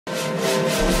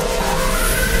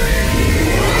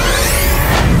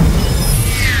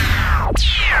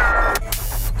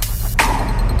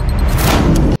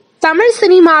தமிழ்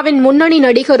சினிமாவின் முன்னணி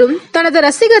நடிகரும் தனது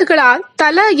ரசிகர்களால்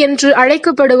தலா என்று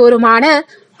அழைக்கப்படுவோருமான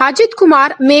அஜித்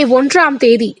குமார் மே 1ஆம்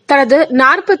தேதி தனது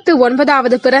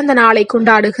 49வது பிறந்த நாளை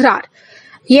கொண்டாடுகிறார்.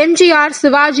 எம்ஜிஆர்,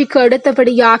 சிவாஜிக்கு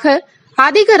அடுத்தபடியாக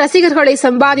அதிக ரசிகர்களை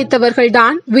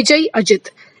சம்பாதித்தவர்கள்தான் விஜய், அஜித்.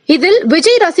 இதில்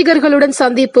விஜய் ரசிகர்களுடன்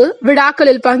சந்திப்பு,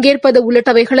 விழாக்களில் பங்கேற்பது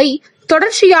உள்ளிட்டவைகளை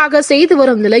தொடர்ச்சியாக செய்து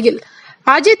வரும் நிலையில்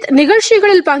அஜித்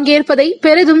நிகழ்ச்சிகளில் பங்கேற்பதை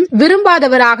பெரிதும்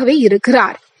விரும்பாதவராகவே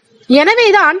இருக்கிறார்.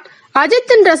 எனவேதான்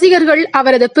அஜித்தின் ரசிகர்கள்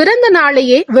அவரது பிறந்த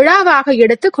நாளையே விழாவாக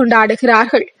எடுத்து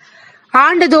கொண்டாடுகிறார்கள்.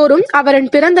 ஆண்டுதோறும் அவரின்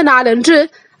பிறந்த நாளன்று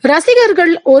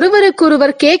ரசிகர்கள்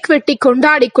ஒருவருக்கொருவர் கேக் வெட்டி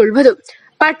கொண்டாடிக் கொள்வதும்,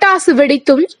 பட்டாசு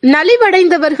வெடித்தும்,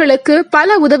 நலிவடைந்தவர்களுக்கு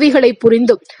பல உதவிகளை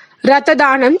புரிந்தும், இரத்த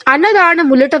தானம், அன்னதானம்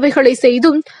உள்ளிட்டவைகளை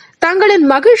செய்தும் தங்களின்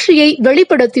மகிழ்ச்சியை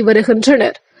வெளிப்படுத்தி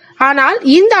வருகின்றனர். ஆனால்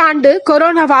இந்த ஆண்டு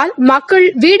கொரோனாவால் மக்கள்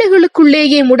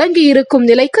வீடுகளுக்குள்ளேயே முடங்கி இருக்கும்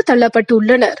நிலைக்கு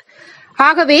தள்ளப்பட்டுள்ளனர்.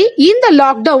 ஆகவே இந்த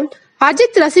லாக்டவுன்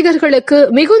அஜித் ரசிகர்களுக்கு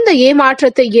மிகுந்த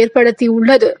ஏமாற்றத்தை ஏற்படுத்தி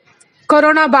உள்ளது.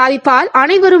 கொரோனா பாதிப்பால்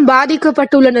அனைவரும்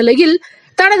பாதிக்கப்பட்டுள்ள நிலையில்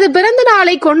தனது பிறந்த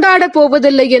நாளை கொண்டாட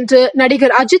போவதில்லை என்று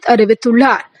நடிகர் அஜித்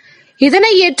அறிவித்துள்ளார்.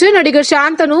 இதனை ஏற்று நடிகர்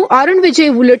சாந்தனு, அருண்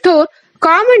விஜய் உள்ளிட்டோர்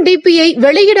காமன் டிபியை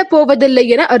வெளியிடப் போவதில்லை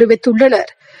என அறிவித்துள்ளனர்.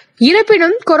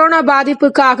 இருப்பினும் கொரோனா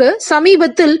பாதிப்புக்காக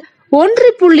சமீபத்தில்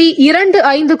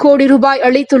 1.25 கோடி ரூபாய்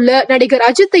அளித்துள்ள நடிகர்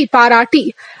அஜித்தை பாராட்டி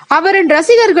அவரின்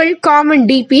ரசிகர்கள் காமன்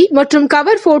டிபி மற்றும்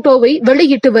கவர் போட்டோவை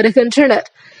வெளியிட்டு வருகின்றனர்.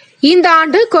 இந்த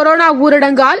ஆண்டு கொரோனா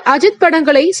ஊரடங்கால் அஜித்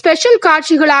படங்களை ஸ்பெஷல்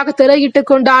காட்சிகளாக திரையிட்டு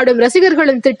கொண்டாடும்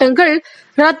ரசிகர்களின் திட்டங்கள்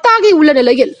ரத்தாகி உள்ள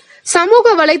நிலையில் சமூக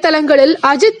வலைதளங்களில்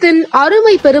அஜித்தின்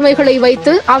அருமை பெருமைகளை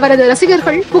வைத்து அவரது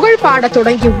ரசிகர்கள் புகழ் பாட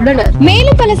தொடங்கியுள்ளனர்.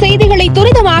 மேலும் பல செய்திகளை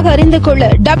துரிதமாக அறிந்து கொள்ள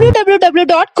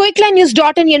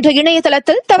www.quicklinenews.in என்ற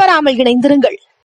இணையதளத்தில் தவறாமல் இணைந்திருங்கள்.